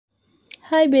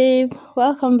Hi babe,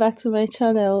 welcome back to my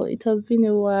channel. It has been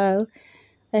a while.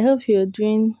 I hope you're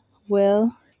doing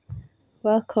well.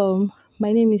 Welcome.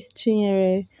 My name is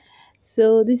Chinyere.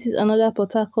 So this is another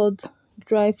Port Harcourt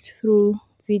drive-through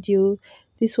video.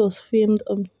 This was filmed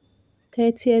on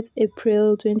 30th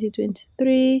April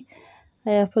 2023.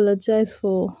 I apologize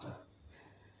for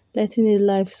letting it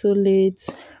live so late.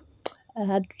 I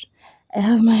had I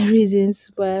have my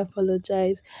reasons, but I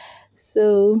apologize.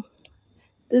 So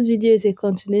this video is a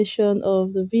continuation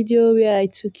of the video where I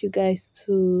took you guys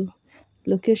to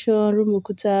location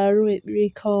Rumukuta,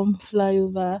 Recom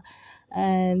flyover,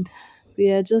 and we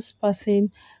are just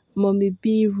passing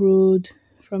MummyB Road.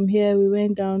 From here, we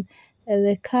went down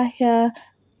Elekahia,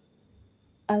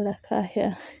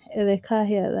 Elekahia,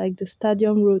 like the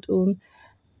stadium road on,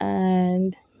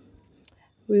 and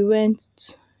we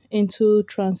went into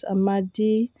Trans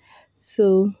Amadi.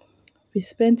 So we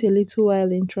spent a little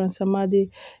while in Transamadi,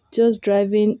 just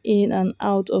driving in and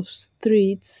out of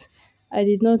streets. I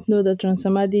did not know that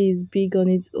Transamadi is big on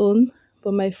its own,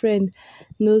 but my friend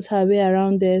knows her way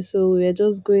around there, so we are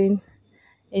just going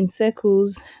in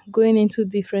circles, going into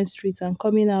different streets and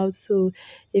coming out. So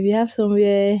if you have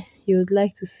somewhere you would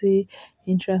like to see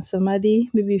in Transamadi,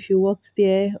 maybe if you worked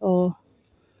there or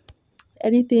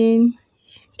anything,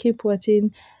 keep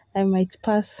watching. I might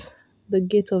pass the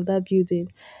gate of that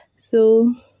building.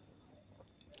 So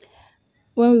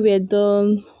when we were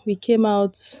done, we came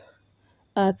out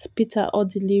at Peter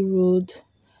Odili Road,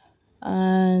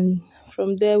 and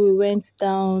from there we went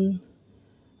down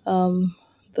the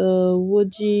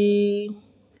Woji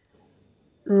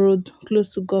Road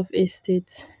close to Gulf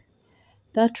Estate.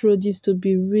 That road used to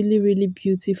be really, really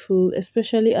beautiful,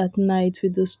 especially at night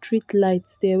with the street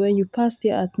lights there. When you pass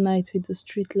there at night with the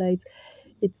street lights,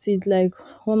 it's like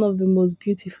one of the most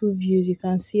beautiful views you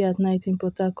can see at night in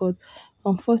Port Harcourt.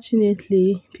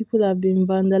 Unfortunately, people have been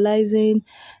vandalizing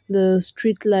the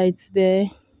street lights there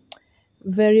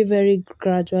very, very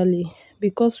gradually.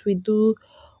 Because we do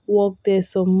walk there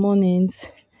some mornings,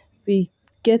 we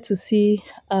get to see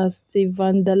as the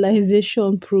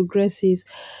vandalization progresses.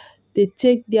 They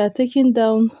are taking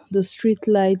down the street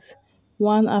lights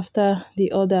one after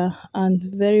the other and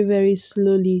very, very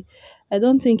slowly. I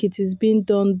don't think it is being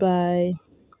done by,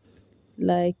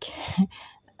 like,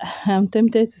 I'm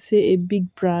tempted to say a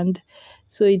big brand.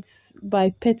 So it's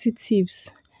by petty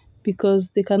thieves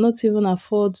because they cannot even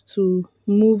afford to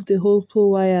move the whole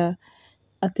pole wire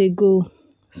at a go.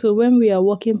 So when we are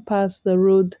walking past the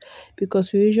road,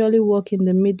 because we usually walk in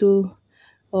the middle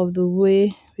of the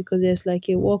way because there's like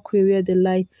a walkway where the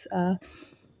lights are,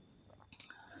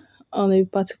 on a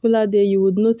particular day you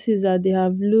would notice that they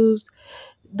have loose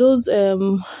those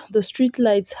the street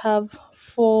lights have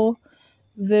four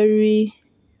very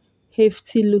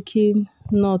hefty looking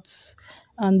nuts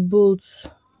and bolts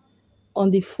on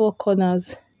the four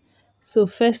corners. So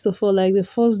first of all, like the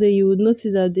first day, you would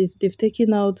notice that they've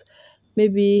taken out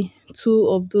maybe two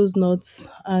of those nuts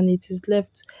and it is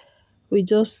left with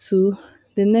just two.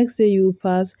 The next day you will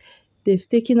pass, they've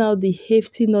taken out the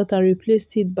hefty nut and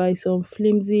replaced it by some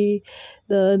flimsy.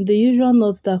 The usual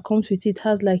nut that comes with it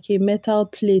has like a metal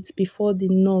plate before the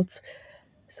nut.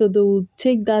 So they will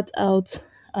take that out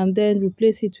and then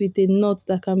replace it with a nut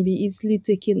that can be easily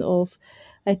taken off.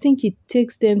 I think it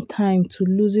takes them time to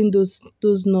loosen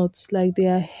those nuts, like they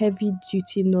are heavy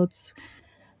duty nuts.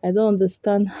 I don't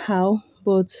understand how,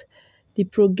 but the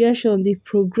progression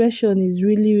is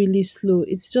really, really slow.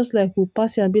 It's just like we'll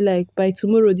pass it and be like, by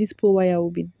tomorrow this pole wire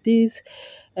will be this,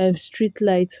 street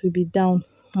light will be down,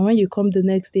 and when you come the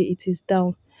next day it is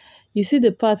down. You see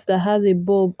the part that has a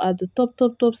bulb at the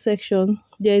top section,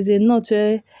 there is a nut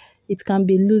where it can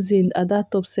be loosened at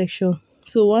that top section.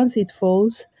 So once it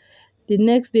falls, the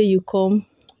next day you come,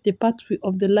 the part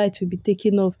of the light will be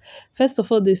taken off. First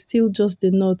of all, they steal just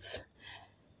the nuts.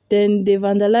 Then they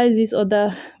vandalize this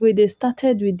other way. They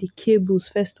started with the cables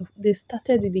first. They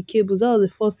started with the cables. That was the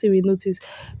first thing we noticed.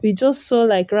 We just saw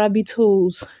like rabbit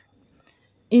holes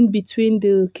in between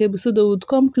the cables. So they would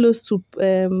come close to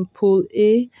pole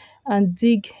A and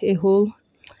dig a hole,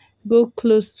 go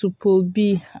close to pole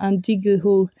B and dig a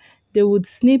hole. They would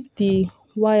snip the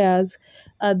wires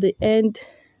at the end,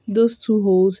 those two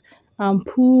holes, and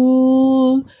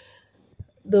pull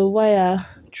the wire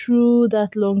through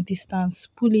that long distance,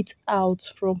 pull it out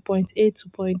from point A to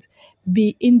point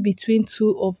B in between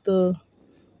two of the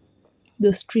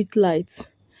street lights.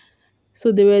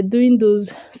 So they were doing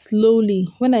those slowly.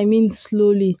 When I mean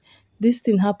slowly, this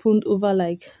thing happened over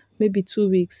like maybe 2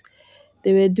 weeks.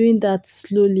 They were doing that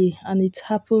slowly and it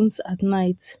happens at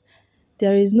night.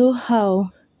 There is no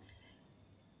how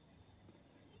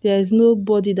There is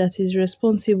nobody that is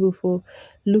responsible for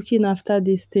looking after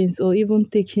these things or even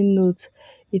taking note.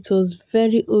 It was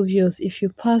very obvious. If you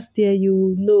pass there, you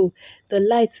will know the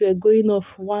lights were going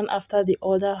off one after the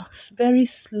other, very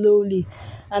slowly,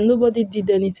 and nobody did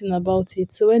anything about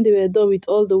it. So when they were done with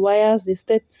all the wires, they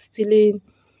started stealing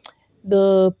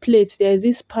the plates. There is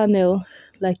this panel,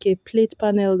 like a plate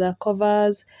panel that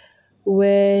covers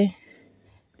where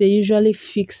they usually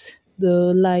fix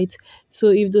the light. So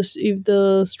if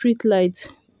the street light,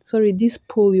 sorry, this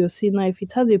pole you're seeing now, if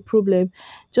it has a problem,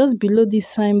 just below this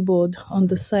signboard on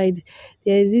the side,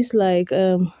 there is this like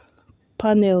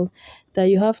panel that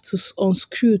you have to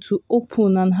unscrew to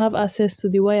open and have access to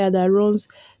the wire that runs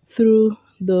through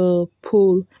the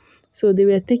pole. So they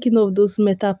were taking off those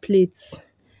metal plates,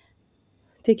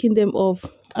 taking them off.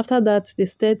 After that, they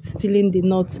started stealing the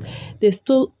nuts. They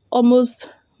stole almost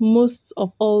most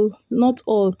of all, not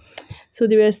all. So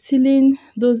they were stealing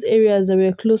those areas that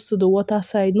were close to the water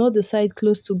side, not the side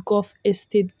close to Gulf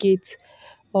Estate Gate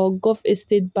or Gulf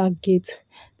Estate Back Gate.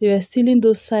 They were stealing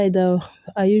those sides that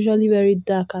are usually very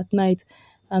dark at night,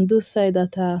 and those sides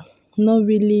that are not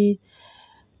really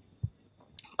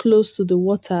close to the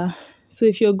water. So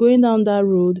if you're going down that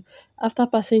road, after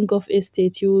passing Gulf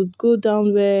Estate, you would go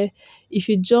down where, if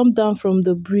you jump down from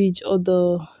the bridge or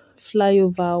the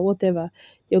flyover or whatever,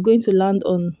 you're going to land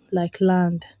on like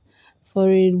land.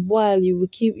 For a while, you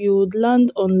would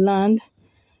land on land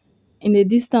in a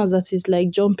distance that is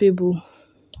like jumpable,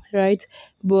 right?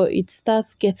 But it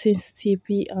starts getting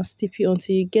steepy and steepy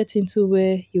until you get into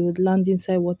where you would land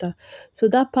inside water. So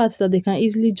that part that they can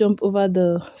easily jump over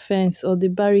the fence or the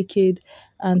barricade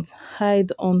and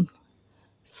hide on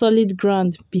solid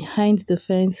ground behind the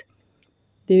fence,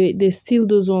 they steal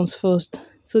those ones first.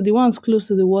 So the ones close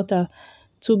to the water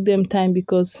took them time,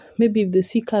 because maybe if they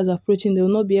see cars approaching, they will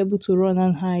not be able to run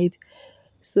and hide.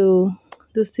 So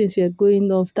those things were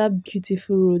going off. That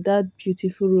beautiful road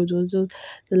was just,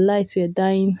 the lights were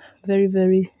dying very,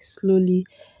 very slowly,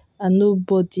 and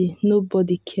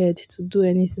nobody cared to do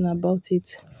anything about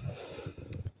it.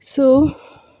 So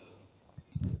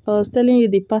I was telling you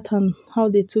the pattern, how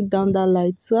they took down that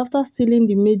light. So after stealing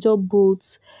the major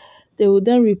bolts, they would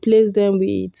then replace them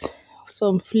with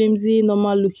some flimsy,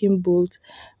 normal looking bolts.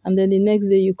 And then the next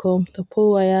day you come, the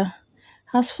pole wire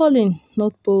has fallen.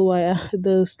 Not pole wire,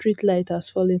 the street light has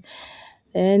fallen.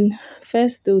 And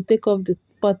first they will take off the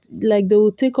part, like they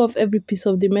will take off every piece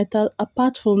of the metal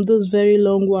apart from those very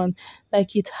long one.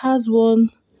 Like it has one,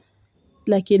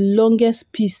 like a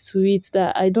longest piece to it,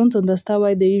 that I don't understand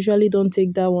why they usually don't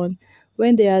take that one.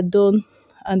 When they are done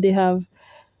and they have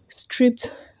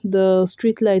stripped the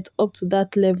street light up to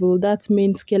that level, that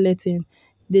main skeleton,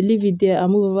 they leave it there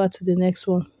and move over to the next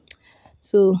one.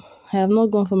 So I have not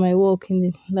gone for my walk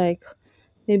in like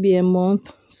maybe a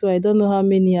month, so I don't know how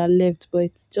many are left, but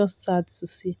it's just sad to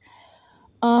see.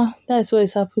 That's what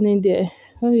is happening there.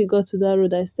 When we got to that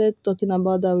road, I started talking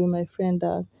about that with my friend,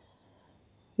 that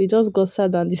we just got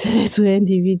sad and decided to end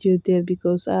the video there,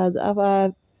 because I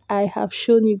have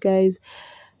shown you guys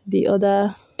the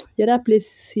other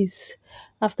places.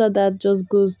 After that just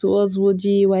goes towards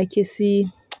Woji,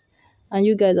 YKC, and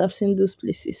you guys have seen those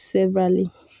places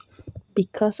severally,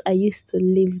 because I used to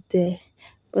live there,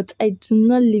 but I do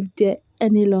not live there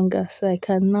any longer, so I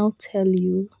can now tell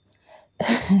you.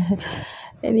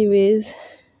 Anyways,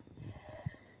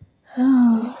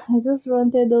 I just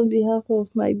ranted on behalf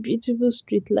of my beautiful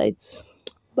street lights,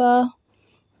 but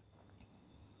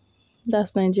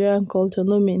that's Nigerian culture,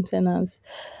 no maintenance.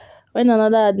 When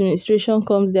another administration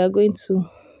comes, they are going to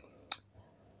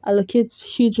allocate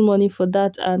huge money for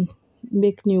that and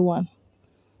make new one.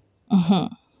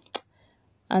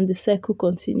 And the cycle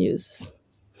continues.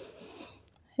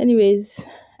 Anyways,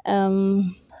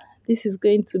 this is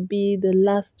going to be the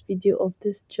last video of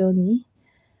this journey.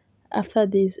 After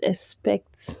this,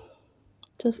 expect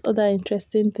just other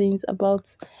interesting things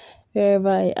about wherever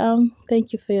I am.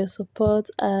 Thank you for your support,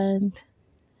 and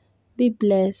be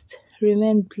blessed.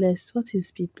 Remain blessed. What is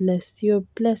be blessed? You're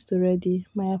blessed already.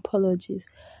 My apologies.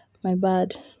 My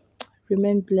bad.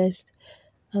 Remain blessed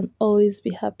and always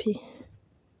be happy.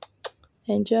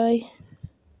 Enjoy.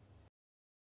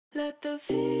 Let the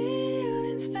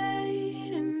feelings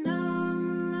fade and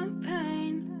numb the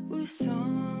pain with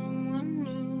someone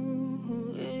new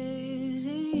who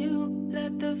isn't you.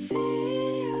 Let the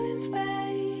feelings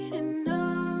fade and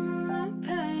numb the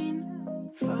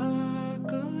pain.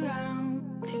 Fuck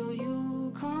around till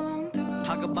you come through.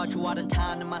 Talk about you all the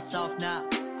time to myself now.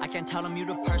 I can't tell them you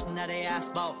the person that they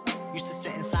ask about. Used to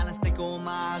sit in silence, thinking with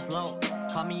my eyes low.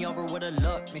 Call me over with a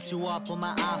look, mix you up on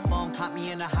my iPhone, caught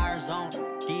me in a higher zone.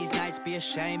 These nights be a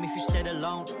shame if you stayed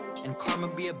alone, and karma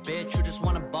be a bitch who just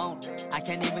wanna bone. I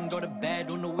can't even go to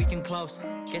bed when the weekend close.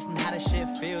 Guessing how this shit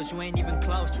feels, you ain't even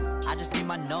close. I just need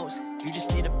my notes, you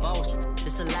just need a boast.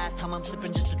 This the last time I'm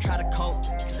sipping just to try to cope,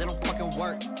 cause it don't fucking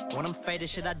work. When I'm faded,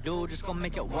 shit I do just gon'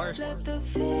 make it worse. Let the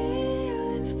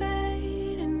feelings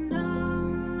fade and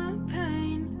numb the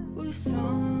pain with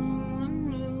someone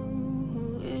new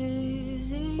who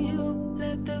isn't you.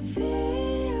 Let the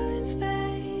feelings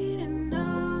fade and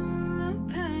numb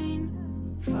the pain.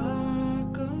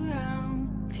 Fuck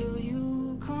around till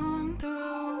you come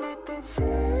through. Let the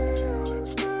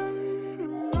feelings fade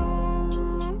and numb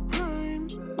the pain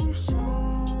with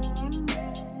someone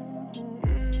new who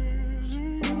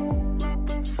isn't you. Let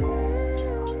the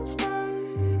feelings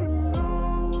fade and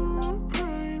numb the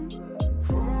pain.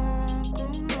 Fuck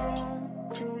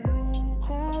around till you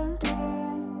come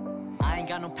through. I ain't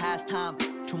got no pastime,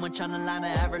 too much on the line to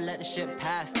ever let the shit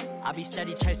pass. I be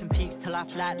steady chasing peaks till I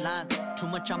flatline. Too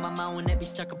much on my mind when it be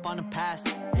stuck up on the past.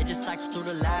 It just cycles through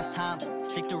the last time.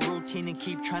 Stick to routine and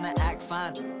keep trying to act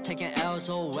fine. Taking L's,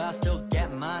 oh well, I still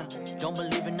get mine. Don't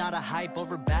believe in all the hype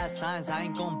over bad signs. I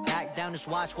ain't gon' back down, just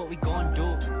watch what we gon'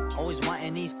 do. Always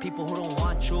wanting these people who don't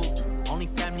want you. Only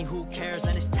family who cares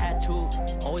and it's tattooed.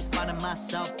 Always finding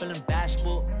myself feeling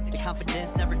bashful. The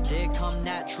confidence never did come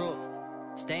natural.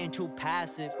 Staying too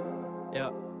passive,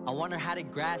 yeah. I wonder how the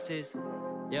grass is,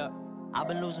 yeah. I've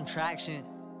been losing traction,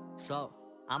 so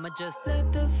I'ma just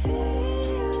let the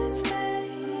feelings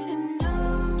fade and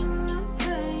numb the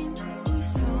pain with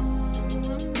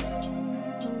someone new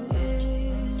who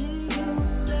isn't you.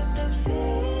 Let the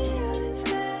feelings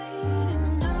fade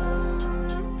and numb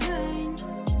the pain.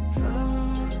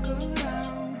 Fuck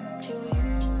around till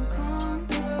you come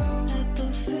through. Let the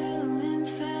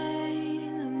feelings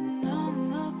fade and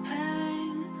numb the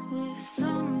pain with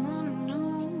someone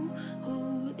new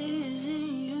who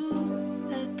isn't you.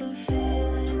 Let the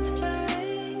feelings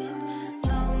fade,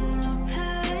 numb the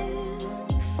pain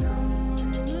with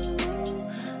someone new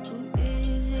who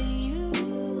isn't you.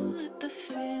 Let the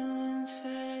feelings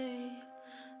fade,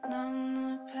 numb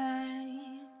the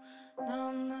pain,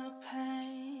 numb the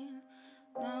pain,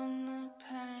 numb the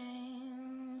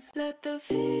pain. Let the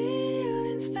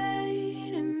feelings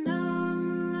fade and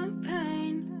numb the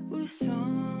pain with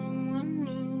someone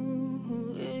new who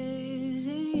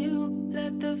isn't you.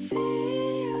 Let the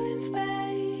feelings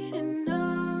fade and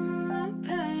numb the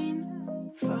pain.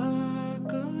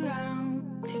 Fuck around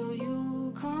till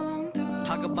you come through.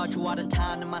 talk about you all the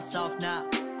time to myself now.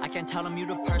 I can't tell them you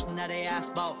the person that they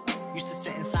ask about. Used to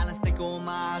sit in silence, thinking with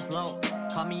my eyes low.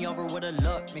 Call me over with a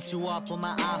look, mix you up on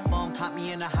my iPhone, caught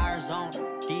me in a higher zone.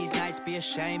 These nights be a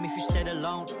shame if you stayed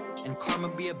alone, and karma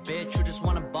be a bitch who just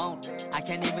wanna bone. I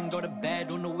can't even go to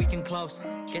bed when the weekend close.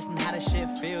 Guessing how this shit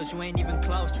feels, you ain't even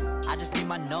close. I just need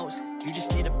my notes, you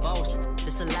just need a boast.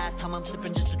 This the last time I'm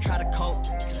sipping just to try to cope,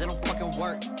 cause it don't fucking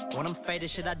work. When I'm faded,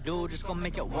 shit I do just gon'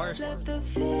 make it worse. Let the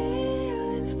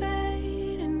feelings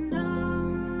fade and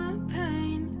numb the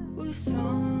pain with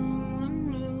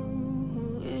someone new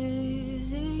who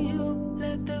isn't you.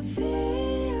 Let the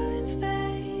feelings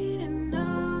fade and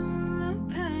numb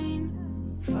the pain.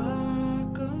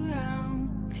 Fuck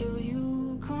around till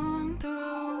you come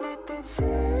through. Let the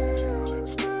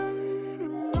feelings fade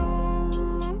and numb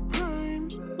the pain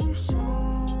with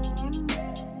someone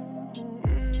new who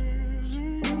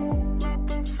isn't you. Let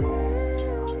the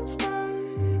feelings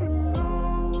fade and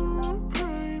numb the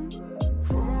pain.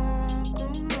 Fuck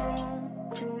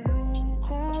around till you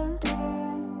come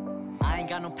through. I ain't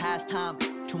got no pastime,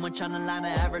 too much on the line to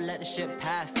ever let the shit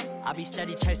pass. I be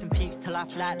steady chasing peaks till I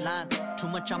flatline. Too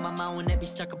much on my mind when it be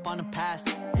stuck up on the past.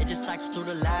 It just cycles through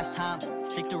the last time.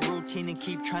 Stick to routine and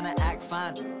keep trying to act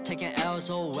fine. Taking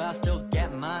L's, oh well, I still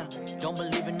get mine. Don't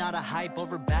believe in all the hype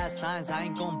over bad signs. I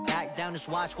ain't gon' back down, just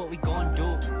watch what we gon'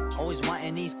 do. Always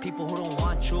wanting these people who don't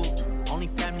want you. Only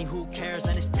family who cares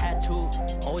and it's tattooed.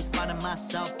 Always finding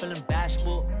myself feeling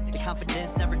bashful. The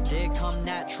confidence never did come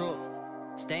natural.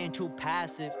 Staying too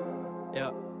passive,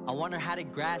 yeah. I wonder how the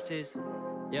grass is,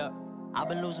 yeah. I've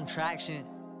been losing traction,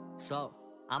 so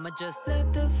I'ma just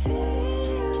let the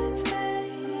feelings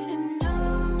fade and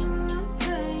numb the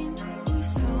pain with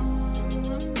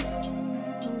someone new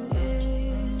who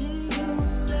isn't you.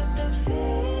 Let the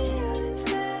feelings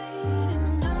fade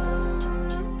and numb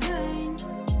the pain.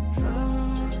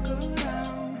 Fuck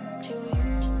around till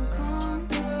you come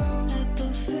through. Let the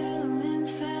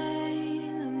feelings fade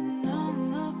and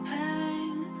numb the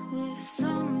pain with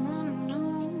someone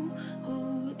new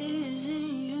who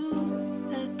isn't you.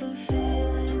 Let the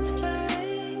feelings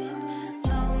fade,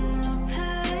 numb the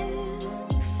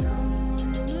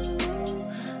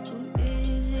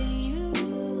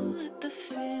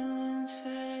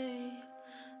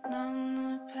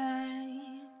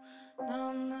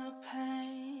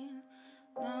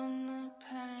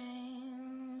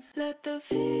Let the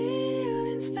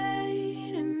feelings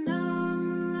fade and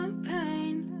numb the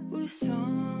pain with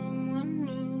someone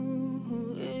new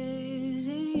who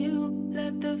isn't you.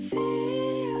 Let the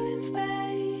feelings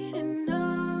fade and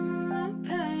numb the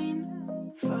pain.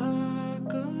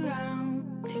 Fuck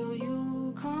around till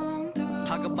you come through.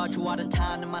 Talk about you all the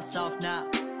time to myself now.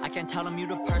 I can't tell them you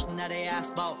the person that they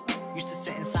ask about. Used to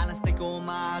sit in silence, thinking with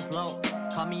my eyes low.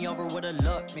 Call me over with a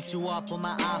look, mix you up with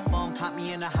my iPhone. Caught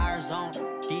me in a higher zone.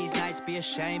 These nights be a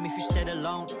shame if you stayed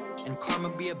alone. And karma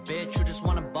be a bitch, you just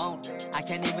want a bone. I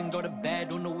can't even go to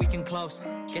bed when the weekend close.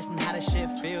 Guessing how this shit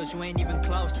feels, you ain't even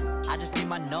close. I just need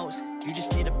my notes, you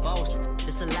just need a boast.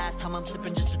 This the last time I'm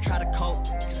sipping just to try to cope,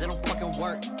 cause it don't fucking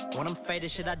work. When I'm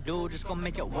faded, shit I do just gon'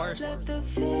 make it worse. Let the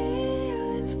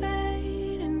feelings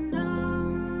fade and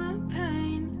numb the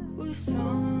pain with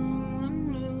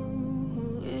someone new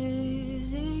who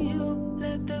isn't you.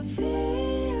 Let the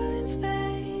feelings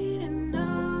fade and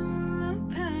numb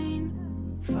the pain.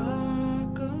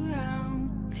 Fuck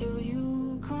around till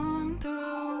you come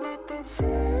through. Let the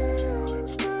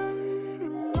feelings fade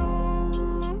and numb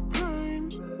the pain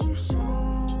with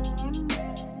someone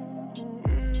new who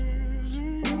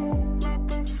isn't you. Let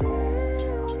the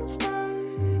feelings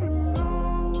fade and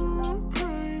numb the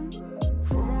pain.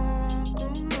 Fuck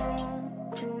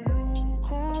around till you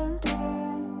come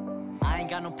through. I ain't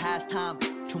got no pastime,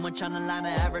 too much on the line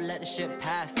to ever let the shit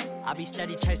pass. I be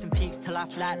steady chasing peaks till I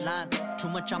flatline. Too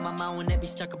much on my mind when it be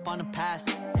stuck up on the past.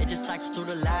 It just cycles through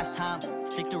the last time.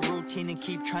 Stick to routine and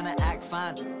keep trying to act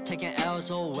fine. Taking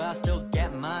L's, oh well, still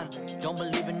get mine. Don't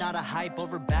believe in all the hype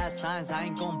over bad signs. I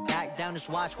ain't going back down, just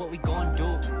watch what we gon'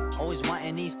 do. Always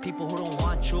wanting these people who don't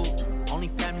want you. Only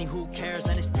family who cares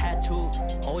and it's tattooed.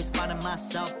 Always finding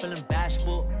myself feeling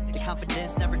bashful. The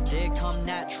confidence never did come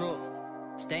natural.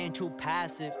 Staying too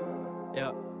passive,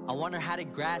 yeah. I wonder how the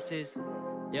grass is,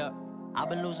 yeah. I've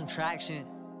been losing traction,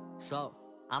 so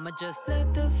I'ma just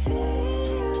let the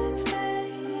feelings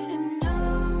fade and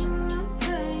numb the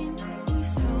pain with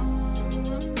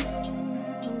someone new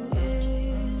who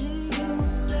isn't you.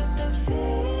 Let the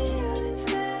feelings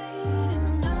fade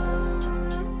and numb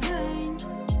the pain.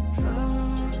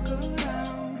 Fuck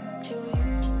around till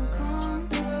you come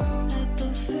through. Let the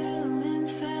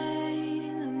feelings fade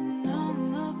and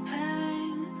numb the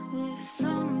pain with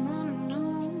someone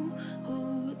new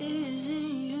who isn't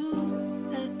you.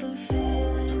 Let the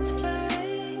feelings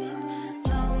fade,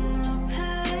 numb the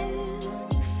pain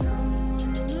with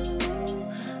someone new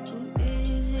who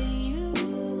isn't you.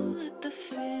 Let the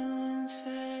feelings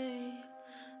fade,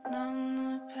 numb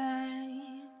the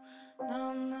pain,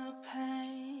 numb the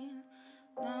pain,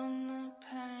 numb the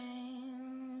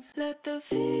pain. Let the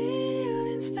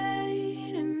feelings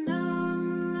fade and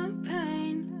numb the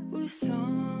pain with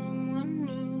someone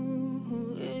new who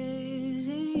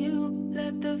isn't you.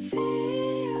 Let the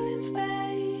feelings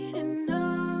fade and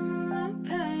numb the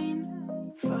pain.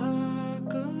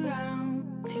 Fuck around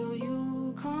till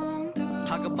you come through.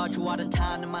 talk about you all the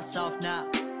time to myself now.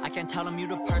 I can't tell them you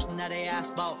the person that they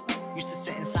ask about. Used to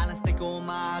sit in silence, thinking with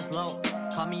my eyes low.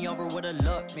 Call me over with a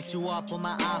look, mix you up with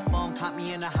my iPhone. Caught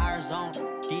me in a higher zone.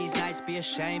 These nights be a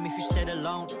shame if you stayed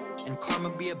alone. And karma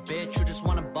be a bitch, you just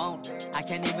want a bone. I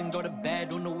can't even go to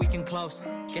bed when the weekend close.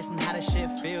 Guessing how this shit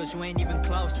feels, you ain't even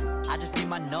close. I just need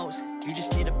my notes, you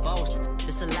just need a boast.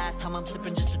 This the last time I'm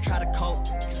sipping just to try to cope,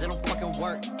 cause it don't fucking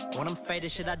work. When I'm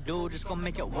faded, shit I do just gon'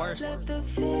 make it worse. Let the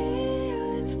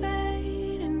feelings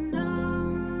fade and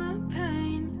numb the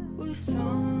pain with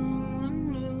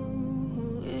someone new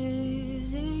who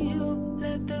isn't you.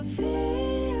 Let the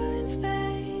feelings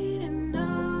fade and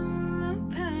numb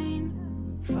the pain.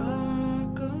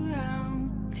 Fuck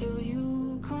around till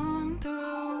you come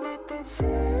through. Let the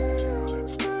feelings